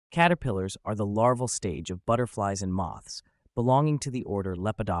Caterpillars are the larval stage of butterflies and moths, belonging to the order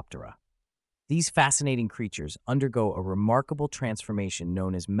Lepidoptera. These fascinating creatures undergo a remarkable transformation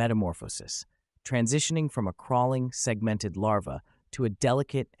known as metamorphosis, transitioning from a crawling, segmented larva to a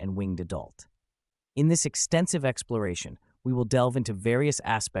delicate and winged adult. In this extensive exploration, we will delve into various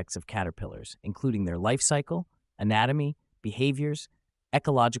aspects of caterpillars, including their life cycle, anatomy, behaviors,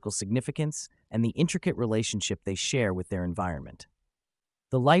 ecological significance, and the intricate relationship they share with their environment.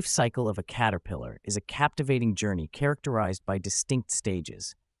 The life cycle of a caterpillar is a captivating journey characterized by distinct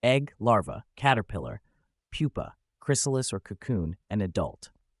stages: egg, larva, caterpillar, pupa, chrysalis or cocoon, and adult.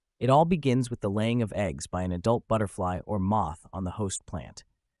 It all begins with the laying of eggs by an adult butterfly or moth on the host plant.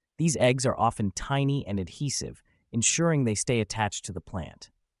 These eggs are often tiny and adhesive, ensuring they stay attached to the plant.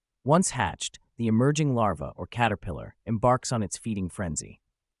 Once hatched, the emerging larva or caterpillar embarks on its feeding frenzy.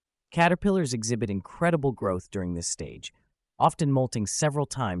 Caterpillars exhibit incredible growth during this stage, often molting several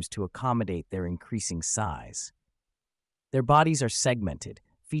times to accommodate their increasing size. Their bodies are segmented,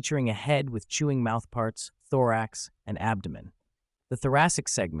 featuring a head with chewing mouthparts, thorax, and abdomen. The thoracic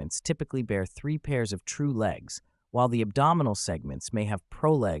segments typically bear 3 pairs of true legs, while the abdominal segments may have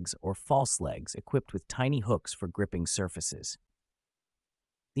prolegs or false legs equipped with tiny hooks for gripping surfaces.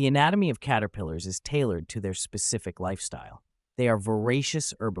 The anatomy of caterpillars is tailored to their specific lifestyle. They are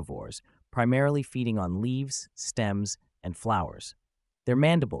voracious herbivores, primarily feeding on leaves, stems, and flowers. Their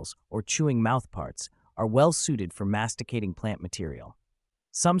mandibles, or chewing mouthparts, are well suited for masticating plant material.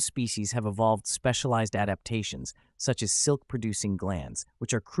 Some species have evolved specialized adaptations, such as silk-producing glands,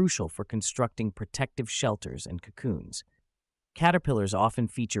 which are crucial for constructing protective shelters and cocoons. Caterpillars often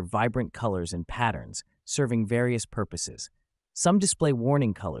feature vibrant colors and patterns, serving various purposes. Some display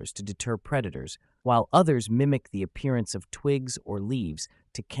warning colors to deter predators, while others mimic the appearance of twigs or leaves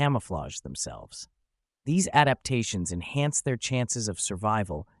to camouflage themselves. These adaptations enhance their chances of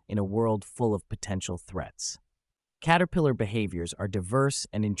survival in a world full of potential threats. Caterpillar behaviors are diverse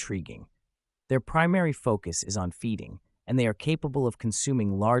and intriguing. Their primary focus is on feeding, and they are capable of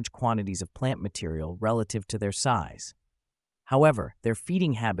consuming large quantities of plant material relative to their size. However, their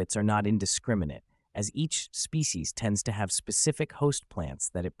feeding habits are not indiscriminate, as each species tends to have specific host plants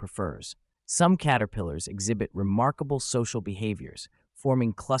that it prefers. Some caterpillars exhibit remarkable social behaviors,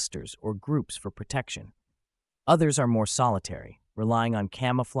 forming clusters or groups for protection. Others are more solitary, relying on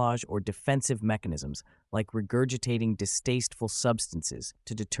camouflage or defensive mechanisms like regurgitating distasteful substances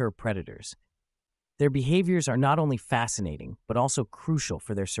to deter predators. Their behaviors are not only fascinating, but also crucial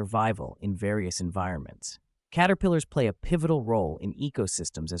for their survival in various environments. Caterpillars play a pivotal role in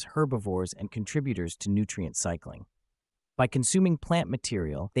ecosystems as herbivores and contributors to nutrient cycling. By consuming plant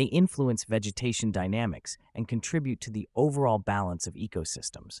material, they influence vegetation dynamics and contribute to the overall balance of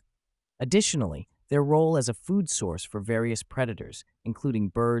ecosystems. Additionally, their role as a food source for various predators, including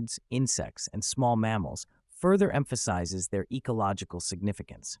birds, insects, and small mammals, further emphasizes their ecological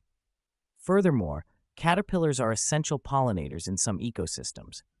significance. Furthermore, caterpillars are essential pollinators in some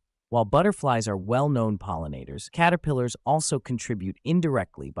ecosystems. While butterflies are well-known pollinators, caterpillars also contribute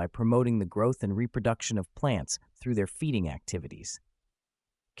indirectly by promoting the growth and reproduction of plants through their feeding activities.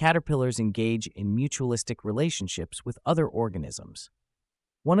 Caterpillars engage in mutualistic relationships with other organisms.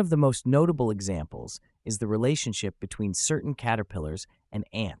 One of the most notable examples is the relationship between certain caterpillars and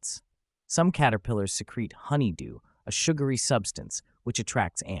ants. Some caterpillars secrete honeydew, a sugary substance which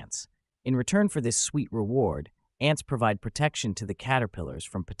attracts ants. In return for this sweet reward, ants provide protection to the caterpillars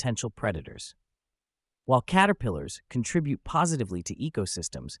from potential predators. While caterpillars contribute positively to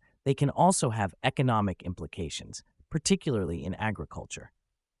ecosystems, they can also have economic implications, particularly in agriculture.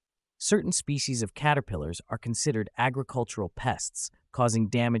 Certain species of caterpillars are considered agricultural pests, causing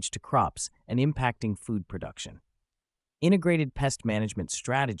damage to crops and impacting food production. Integrated pest management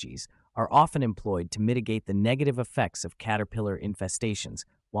strategies are often employed to mitigate the negative effects of caterpillar infestations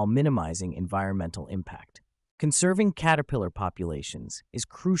while minimizing environmental impact. Conserving caterpillar populations is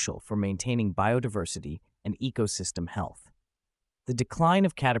crucial for maintaining biodiversity and ecosystem health. The decline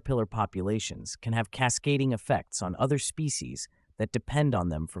of caterpillar populations can have cascading effects on other species that depend on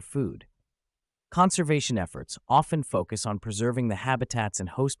them for food. Conservation efforts often focus on preserving the habitats and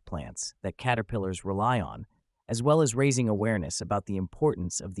host plants that caterpillars rely on, as well as raising awareness about the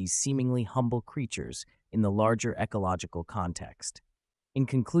importance of these seemingly humble creatures in the larger ecological context. In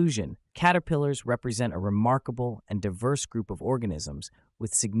conclusion, caterpillars represent a remarkable and diverse group of organisms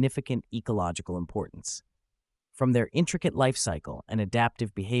with significant ecological importance. From their intricate life cycle and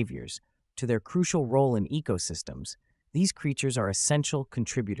adaptive behaviors to their crucial role in ecosystems, these creatures are essential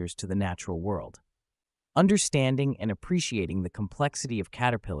contributors to the natural world. Understanding and appreciating the complexity of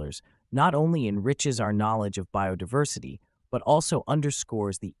caterpillars not only enriches our knowledge of biodiversity, but also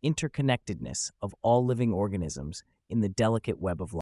underscores the interconnectedness of all living organisms in the delicate web of life.